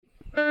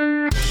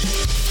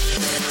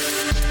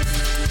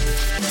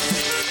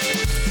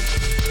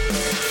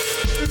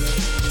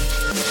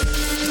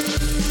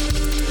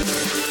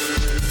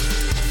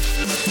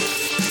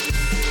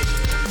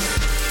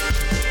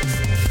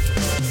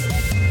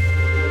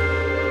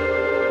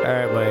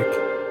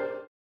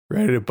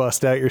Ready to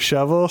bust out your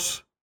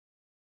shovels?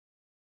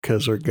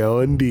 Because we're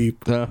going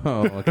deep.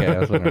 Oh, okay. I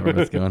was wondering where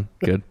it's going.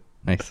 Good.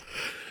 Nice.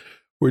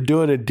 We're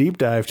doing a deep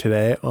dive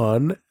today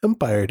on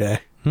Empire Day.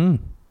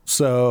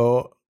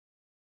 So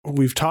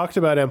we've talked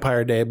about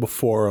Empire Day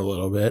before a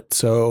little bit.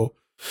 So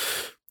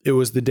it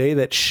was the day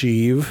that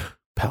Sheev,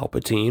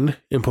 Palpatine,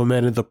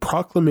 implemented the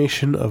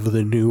Proclamation of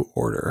the New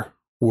Order,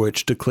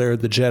 which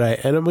declared the Jedi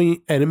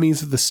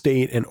enemies of the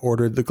state and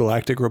ordered the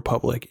Galactic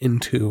Republic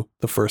into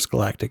the First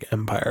Galactic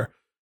Empire,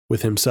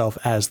 with himself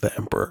as the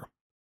Emperor.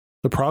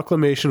 The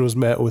proclamation was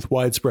met with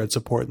widespread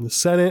support in the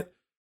Senate,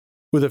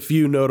 with a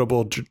few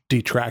notable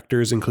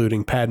detractors,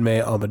 including Padme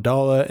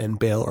Amidala and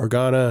Bail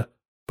Organa,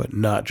 but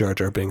not Jar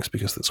Jar Binks,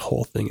 because this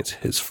whole thing is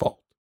his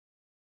fault.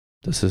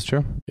 This is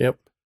true. Yep.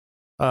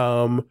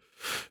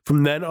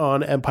 From then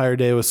on, Empire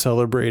Day was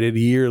celebrated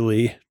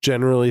yearly,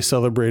 generally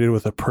celebrated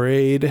with a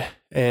parade,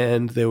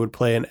 and they would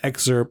play an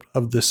excerpt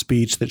of the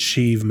speech that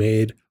Sheev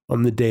made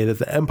on the day that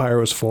the Empire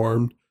was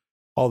formed,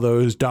 although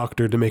it was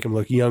doctored to make him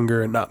look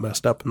younger and not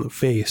messed up in the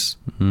face.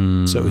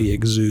 So he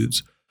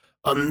exudes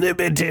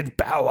unlimited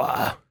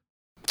power.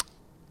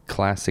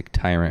 Classic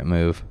tyrant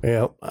move.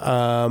 Yeah.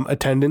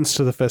 Attendance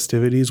to the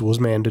festivities was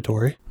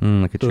mandatory.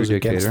 Like a true It was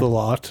dictator. against the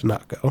law to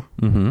not go.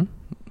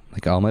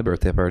 Like all my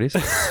birthday parties.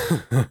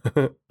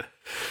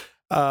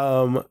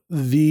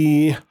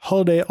 The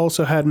holiday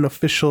also had an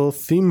official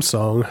theme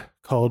song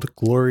called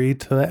Glory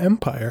to the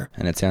Empire.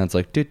 And it sounds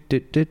like do do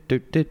do do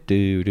do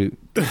do do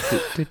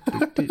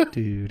do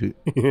do do.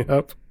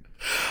 Yep.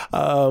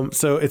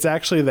 So it's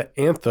actually the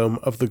anthem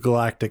of the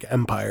Galactic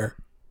Empire.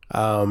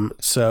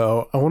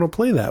 So I want to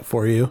play that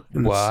for you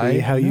and see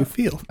how you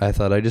feel. I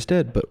thought I just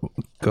did, but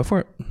go for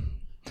it.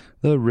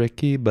 The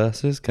Ricky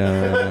bus is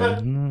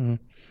coming.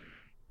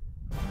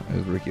 It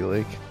was Ricky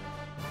Lake.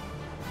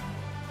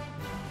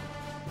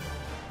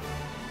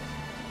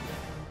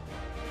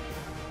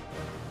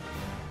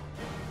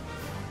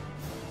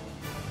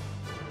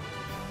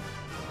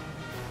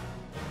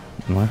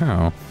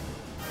 Wow.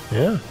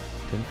 Yeah.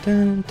 Dun,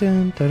 dun,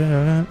 dun, dun,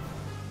 dun, dun.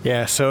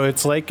 Yeah, so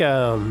it's like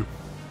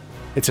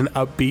it's an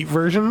upbeat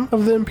version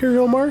of the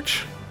Imperial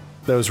March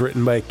that was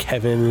written by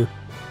Kevin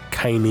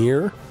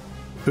Kiner,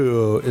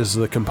 who is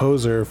the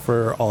composer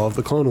for all of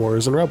the Clone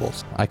Wars and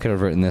Rebels. I could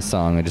have written this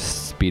song and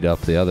just speed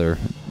up the other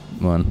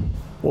one.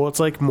 Well, it's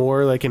like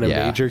more like in a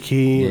major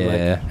key. Yeah,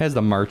 And like, has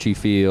the marchy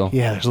feel.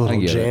 yeah, there's a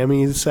little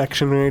jammies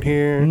section right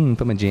here.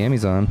 Put my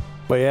jammies on.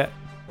 But yeah,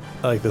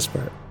 I like this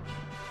part.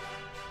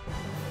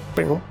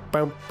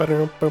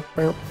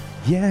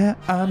 Yeah,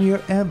 I'm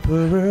your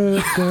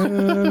emperor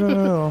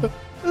girl.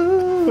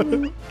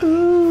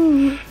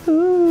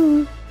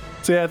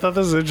 So yeah, I thought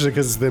this was interesting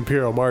because it's the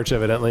Imperial March,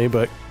 evidently,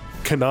 but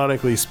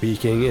canonically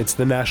speaking, it's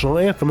the national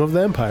anthem of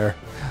the Empire.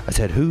 I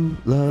said, who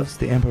loves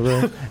the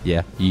emperor?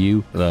 Yeah,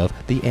 you love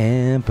the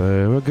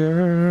emperor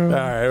girl. All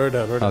right, we're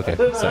done. Okay,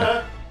 sorry.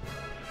 That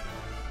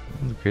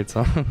was a great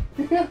song.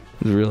 Yeah.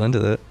 I was real into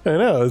that. I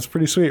know, it's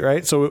pretty sweet,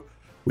 right? So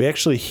we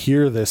actually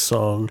hear this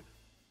song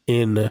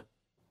in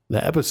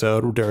the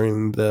episode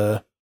during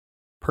the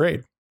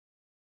parade.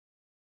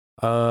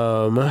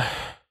 I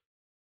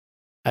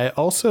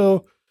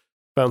also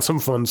found some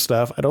fun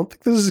stuff. I don't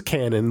think this is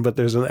canon, but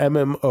there's an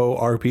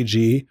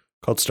MMORPG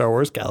called Star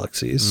Wars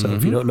Galaxies. So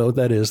if you don't know what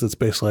that is, that's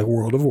basically like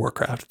World of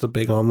Warcraft. It's a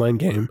big online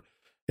game.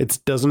 It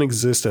doesn't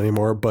exist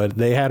anymore, but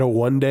they had a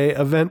one-day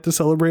event to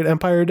celebrate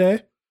Empire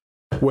Day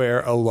where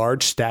a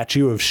large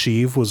statue of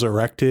Sheev was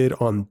erected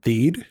on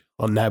Theed,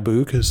 on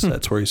Naboo, because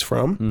that's where he's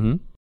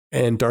from.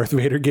 And Darth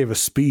Vader gave a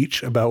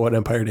speech about what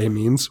Empire Day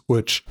means,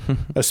 which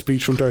a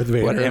speech from Darth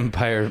Vader. What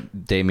Empire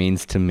Day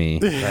means to me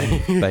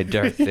by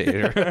Darth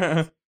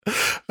Vader.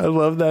 I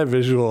love that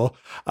visual.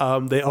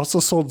 They also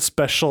sold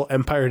special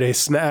Empire Day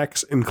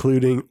snacks,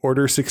 including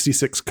Order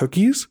 66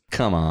 cookies.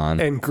 Come on.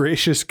 And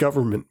Gracious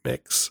Government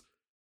Mix,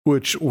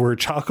 which were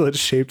chocolates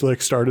shaped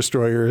like Star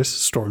Destroyers,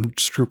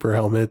 Stormtrooper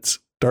helmets,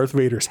 Darth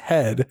Vader's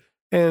head,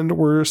 and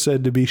were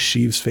said to be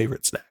Sheev's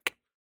favorite snack.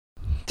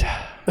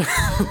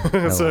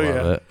 So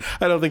yeah,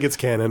 I don't think it's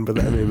canon, but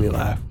that made me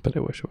laugh. But I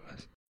wish it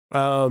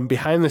was.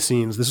 Behind the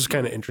scenes, this is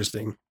kind of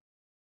interesting.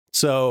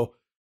 So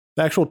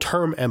the actual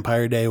term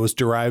Empire Day was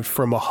derived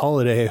from a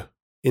holiday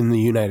in the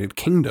United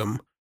Kingdom.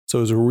 So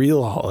it was a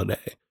real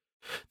holiday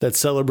that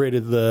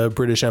celebrated the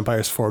British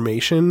Empire's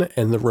formation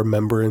and the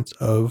remembrance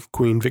of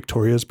Queen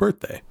Victoria's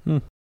birthday.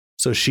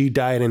 So she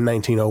died in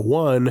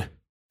 1901.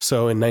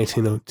 So in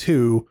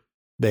 1902,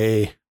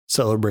 they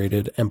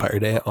celebrated Empire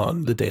Day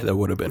on the day that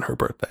would have been her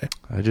birthday.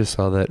 I just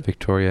saw that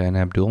Victoria and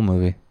Abdul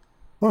movie.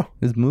 Oh.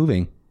 It's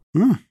moving.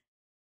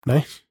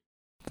 Nice.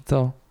 That's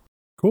all.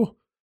 Cool.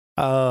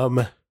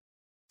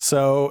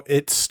 So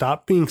it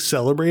stopped being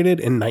celebrated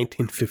in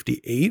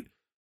 1958,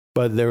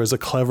 but there was a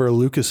clever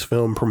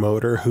Lucasfilm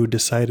promoter who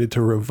decided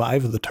to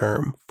revive the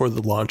term for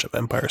the launch of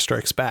Empire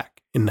Strikes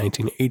Back in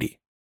 1980.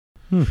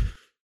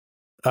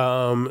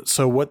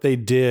 So what they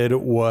did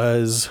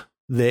was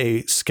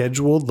they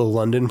scheduled the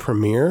London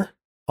premiere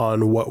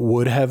on what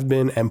would have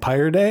been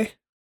Empire Day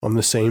on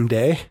the same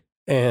day,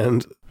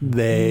 and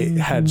they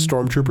had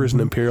stormtroopers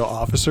and Imperial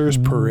officers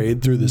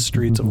parade through the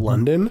streets of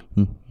London.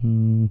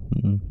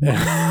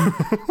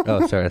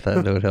 Oh, sorry. I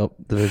thought that would help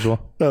the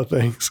visual. No,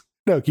 thanks.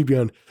 No, keep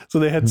going. So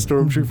they had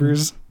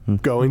stormtroopers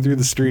going through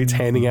the streets,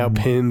 handing out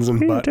pins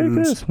and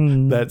buttons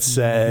that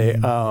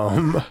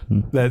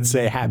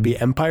say Happy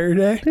Empire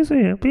Day. They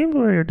say Happy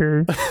Empire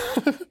Day.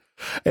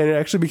 And it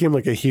actually became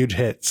like a huge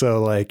hit.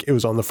 So like it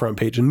was on the front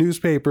page of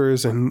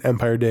newspapers, and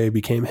Empire Day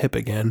became hip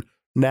again.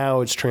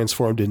 Now it's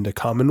transformed into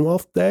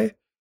Commonwealth Day,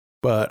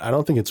 but I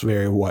don't think it's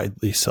very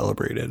widely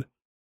celebrated.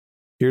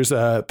 Here's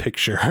a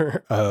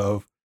picture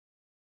of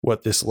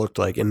what this looked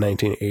like in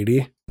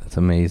 1980. That's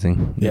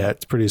amazing. Yeah,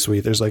 it's pretty sweet.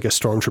 There's like a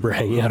stormtrooper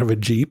hanging out of a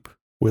Jeep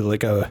with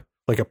like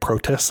a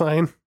protest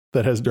sign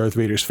that has Darth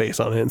Vader's face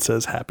on it and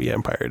says Happy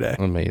Empire Day.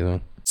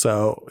 Amazing.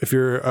 So if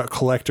you're a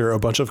collector, a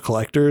bunch of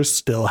collectors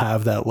still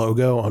have that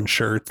logo on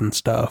shirts and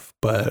stuff,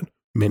 but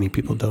many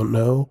people don't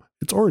know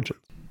its origin.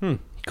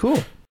 Cool.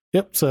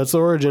 Yep, so that's the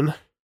origin.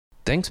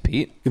 Thanks,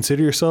 Pete.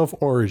 Consider yourself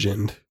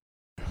origined.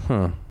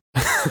 Huh.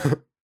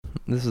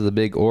 This is a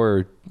big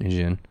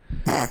origin.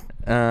 I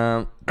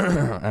don't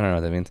know what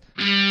that means.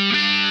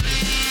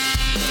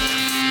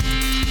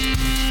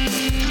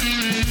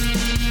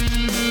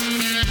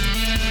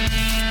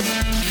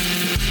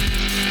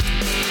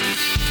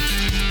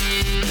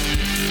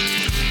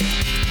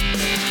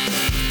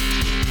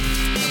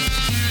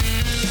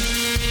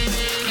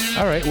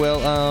 All right, well,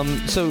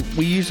 so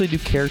we usually do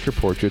character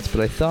portraits,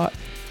 but I thought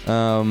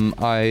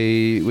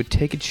I would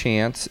take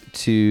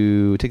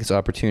this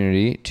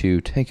opportunity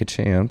to take a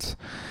chance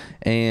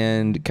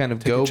and kind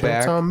of go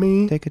back.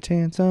 Take a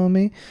chance on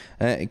me.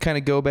 Kind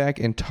of go back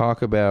and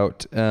talk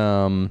about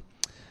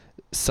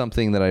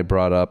something that I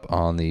brought up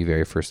on the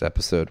very first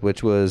episode,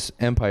 which was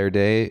Empire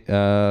Day,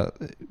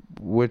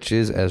 which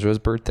is Ezra's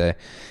birthday.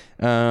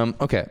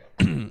 Okay,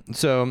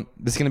 so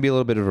this is going to be a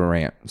little bit of a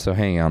rant, so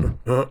hang on.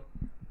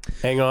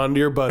 Hang on to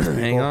your butts.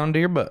 Hang on to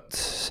your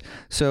butts.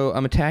 So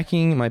I'm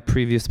attacking my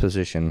previous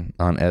position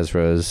on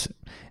Ezra's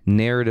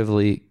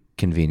narratively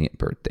convenient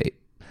birth date.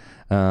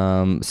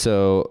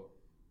 So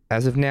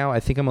as of now, I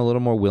think I'm a little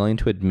more willing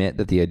to admit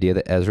that the idea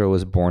that Ezra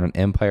was born on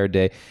Empire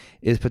Day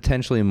is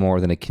potentially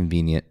more than a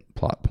convenient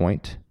plot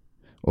point,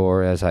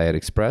 or as I had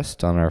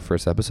expressed on our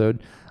first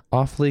episode,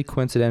 awfully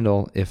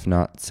coincidental, if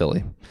not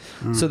silly.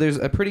 So there's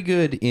a pretty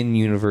good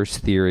in-universe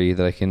theory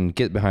that I can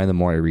get behind the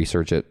more I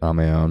research it on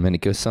my own, and it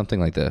goes something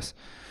like this.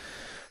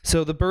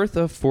 So the birth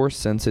of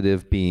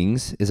Force-sensitive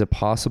beings is a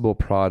possible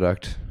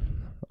product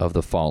of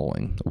the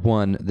following.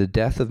 1, the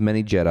death of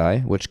many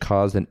Jedi, which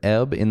caused an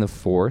ebb in the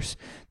Force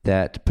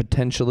that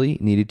potentially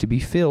needed to be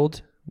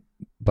filled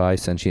by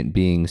sentient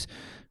beings.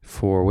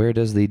 For where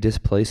does the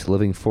displaced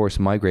living Force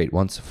migrate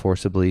once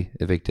forcibly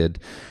evicted?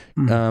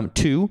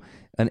 2,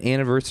 an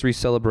anniversary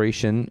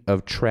celebration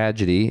of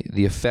tragedy,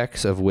 the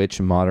effects of which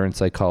modern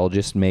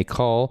psychologists may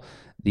call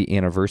the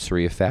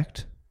anniversary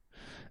effect.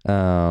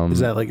 Is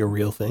that like a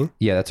real thing?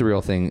 Yeah, that's a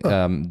real thing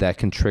that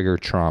can trigger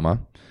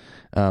trauma.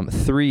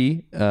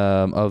 3,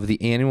 of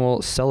the annual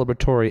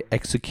celebratory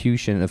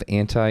execution of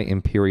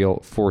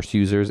anti-imperial Force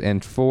users,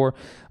 and 4,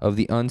 of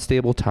the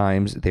unstable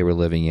times they were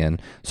living in.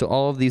 So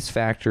all of these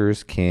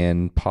factors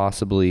can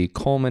possibly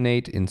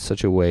culminate in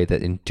such a way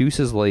that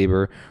induces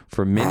labor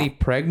for many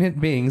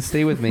pregnant beings,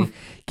 stay with me,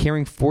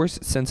 carrying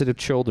Force-sensitive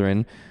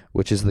children,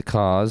 which is the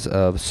cause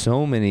of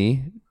so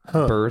many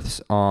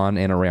births on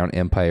and around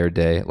Empire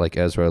Day, like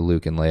Ezra,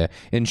 Luke, and Leia.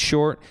 In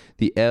short,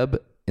 the ebb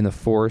in the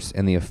Force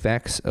and the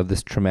effects of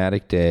this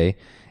traumatic day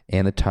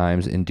and the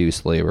times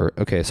induced labor.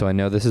 Okay, so I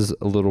know this is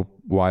a little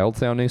wild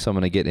sounding, so I'm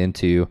going to get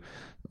into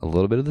a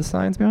little bit of the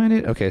science behind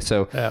it. Okay,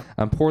 so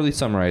I'm poorly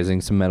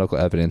summarizing some medical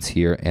evidence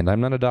here, and I'm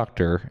not a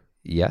doctor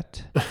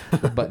yet,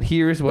 but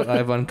here's what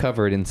I've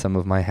uncovered in some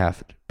of my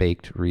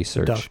half-baked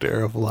research.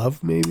 Doctor of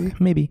love, maybe?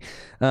 Maybe.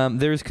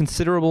 There's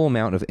considerable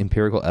amount of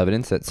empirical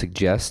evidence that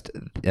suggests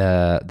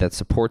that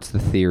supports the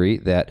theory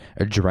that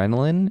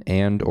adrenaline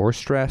and or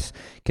stress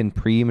can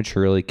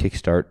prematurely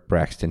kickstart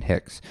Braxton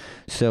Hicks.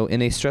 So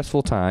in a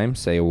stressful time,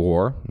 say a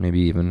war, maybe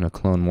even a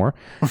clone war,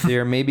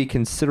 there may be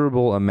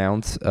considerable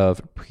amounts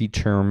of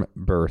preterm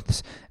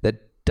births.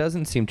 That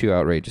doesn't seem too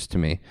outrageous to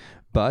me.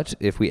 But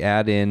if we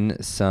add in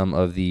some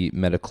of the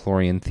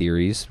midichlorian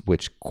theories,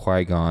 which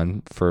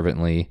Qui-Gon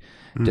fervently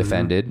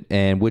defended,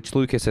 and which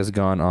Lucas has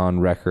gone on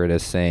record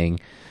as saying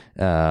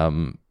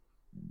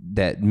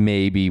that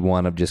may be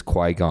one of just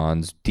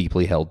Qui-Gon's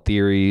deeply held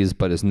theories,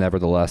 but is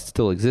nevertheless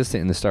still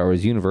existent in the Star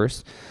Wars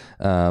universe,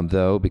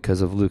 though, because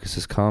of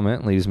Lucas's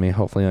comment, leaves me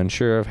hopefully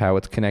unsure of how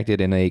it's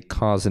connected in a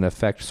cause and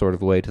effect sort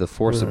of way to the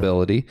Force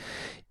ability,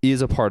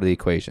 is a part of the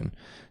equation.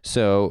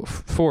 So,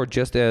 for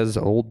just as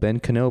old Ben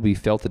Kenobi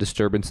felt the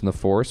disturbance in the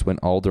Force when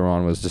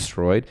Alderaan was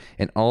destroyed,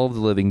 and all of the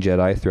living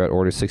Jedi throughout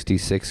Order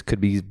 66 could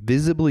be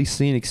visibly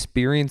seen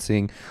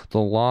experiencing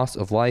the loss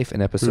of life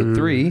in Episode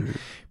 3,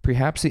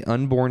 perhaps the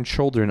unborn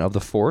children of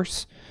the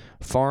Force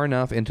far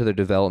enough into their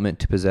development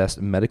to possess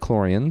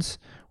midichlorians,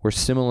 were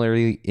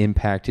similarly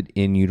impacted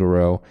in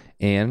utero,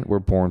 and were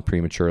born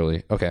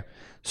prematurely. Okay.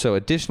 So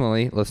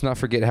additionally, let's not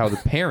forget how the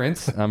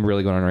parents, I'm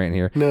really going on right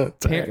here, No,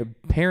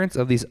 parents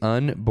of these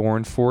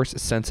unborn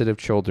force-sensitive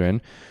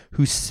children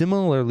who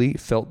similarly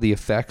felt the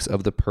effects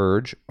of the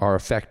purge are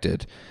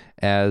affected,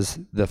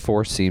 as the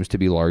force seems to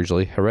be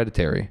largely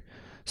hereditary.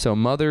 So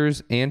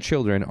mothers and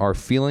children are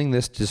feeling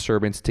this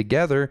disturbance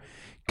together,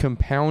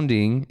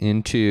 compounding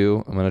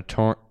into, I'm going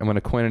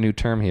to coin a new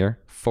term here,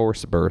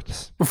 force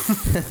births.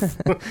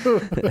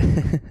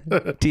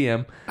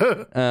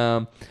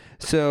 TM.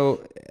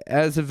 So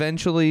as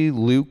eventually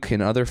Luke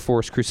and other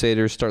Force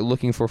Crusaders start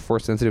looking for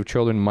Force-sensitive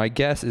children, my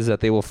guess is that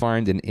they will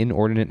find an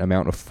inordinate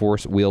amount of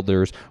Force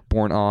wielders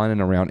born on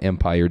and around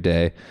Empire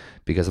Day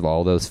because of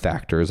all those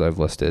factors I've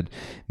listed.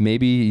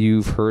 Maybe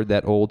you've heard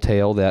that old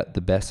tale that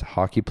the best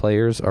hockey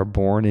players are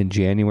born in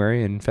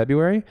January and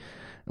February.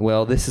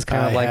 Well, this is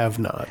kind of like... I have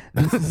not.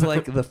 This is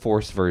like the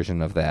Force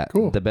version of that.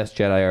 Cool. The best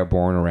Jedi are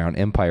born around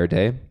Empire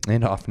Day,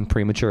 and often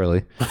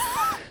prematurely.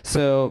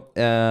 So,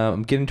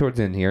 I'm getting towards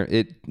the end here.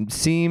 It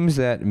seems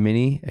that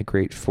many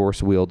great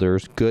Force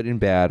wielders, good and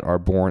bad, are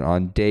born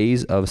on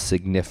days of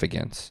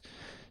significance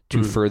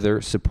to further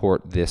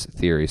support this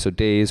theory. So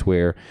days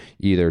where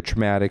either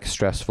traumatic,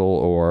 stressful,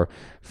 or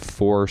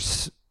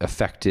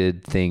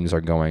Force-affected things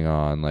are going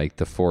on, like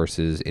the Force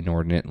is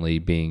inordinately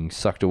being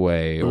sucked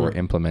away or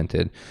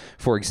implemented.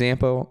 For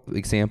example,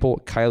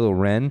 Kylo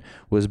Ren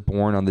was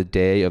born on the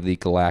day of the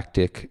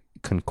Galactic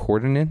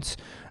Concordance,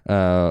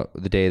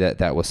 the day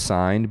that was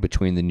signed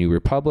between the New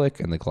Republic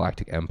and the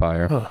Galactic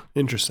Empire. Huh,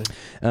 interesting.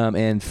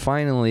 And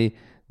finally,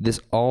 this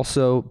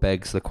also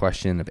begs the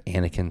question of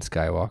Anakin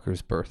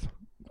Skywalker's birth,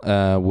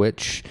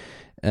 which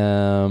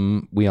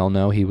we all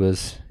know he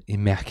was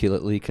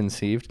immaculately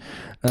conceived.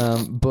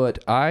 But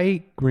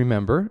I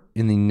remember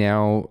in the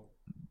now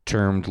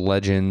termed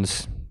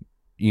Legends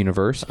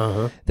universe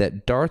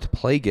that Darth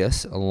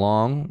Plagueis,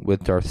 along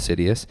with Darth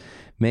Sidious,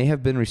 may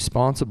have been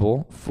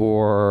responsible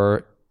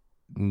for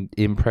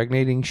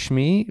impregnating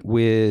Shmi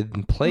with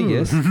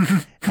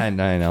Plagueis. I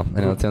know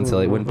it sounds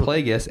silly. When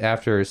Plagueis,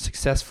 after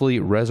successfully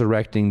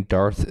resurrecting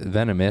Darth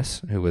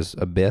Venomous, who was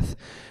a Bith,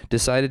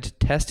 decided to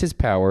test his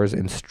powers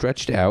and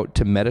stretched out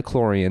to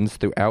midichlorians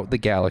throughout the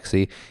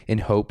galaxy in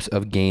hopes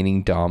of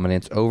gaining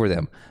dominance over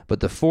them. But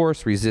the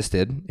Force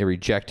resisted, it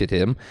rejected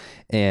him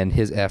and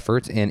his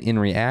efforts, and in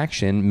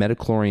reaction,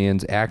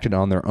 midichlorians acted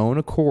on their own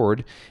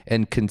accord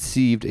and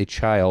conceived a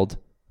child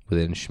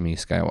within Shmi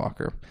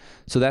Skywalker.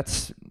 So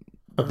that's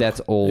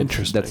old.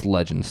 That's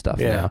legend stuff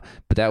now.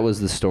 But that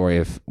was the story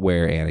of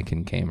where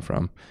Anakin came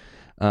from.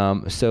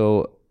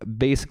 So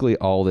basically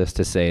all this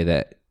to say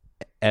that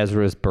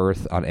Ezra's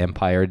birth on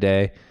Empire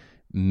Day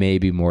may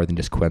be more than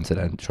just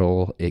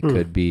coincidental. It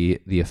could be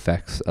the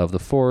effects of the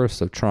Force,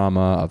 of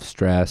trauma, of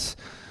stress,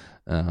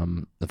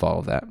 of all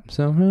of that.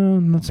 So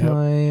that's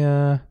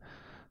my...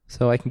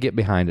 so I can get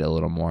behind it a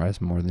little more as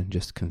more than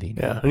just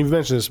convenient. Yeah, and you've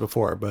mentioned this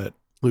before, but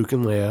Luke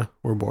and Leia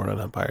were born on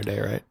Empire Day,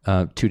 right?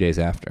 2 days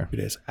after. 2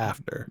 days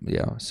after.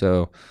 Yeah.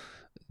 So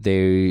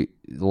a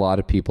lot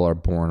of people are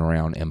born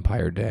around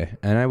Empire Day.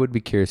 And I would be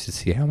curious to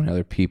see how many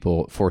other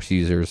people, Force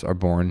users, are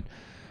born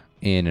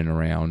in and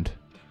around.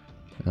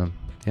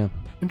 Yeah.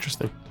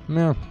 Interesting.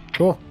 Yeah.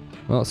 Cool.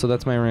 Well, so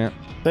that's my rant.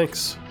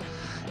 Thanks.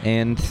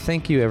 And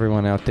thank you,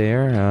 everyone out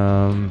there.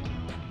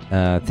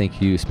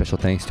 Thank you. Special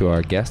thanks to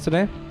our guest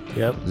today.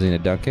 Yep. Zena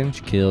Duncan.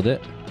 She killed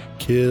it.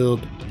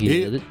 Killed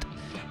it.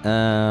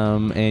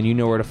 And you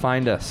know where to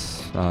find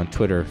us on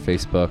Twitter,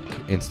 Facebook,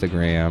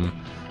 Instagram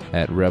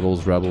at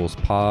Rebels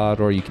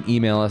Pod, or you can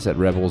email us at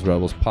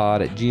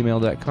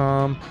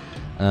rebelsrebelspod@gmail.com.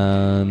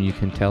 You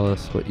can tell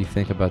us what you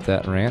think about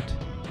that rant.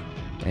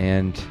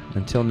 And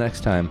until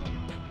next time,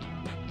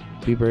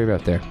 be brave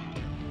out there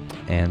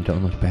and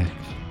don't look back.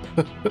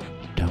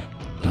 Don't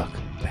look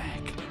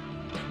back.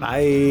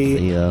 Bye.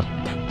 See ya.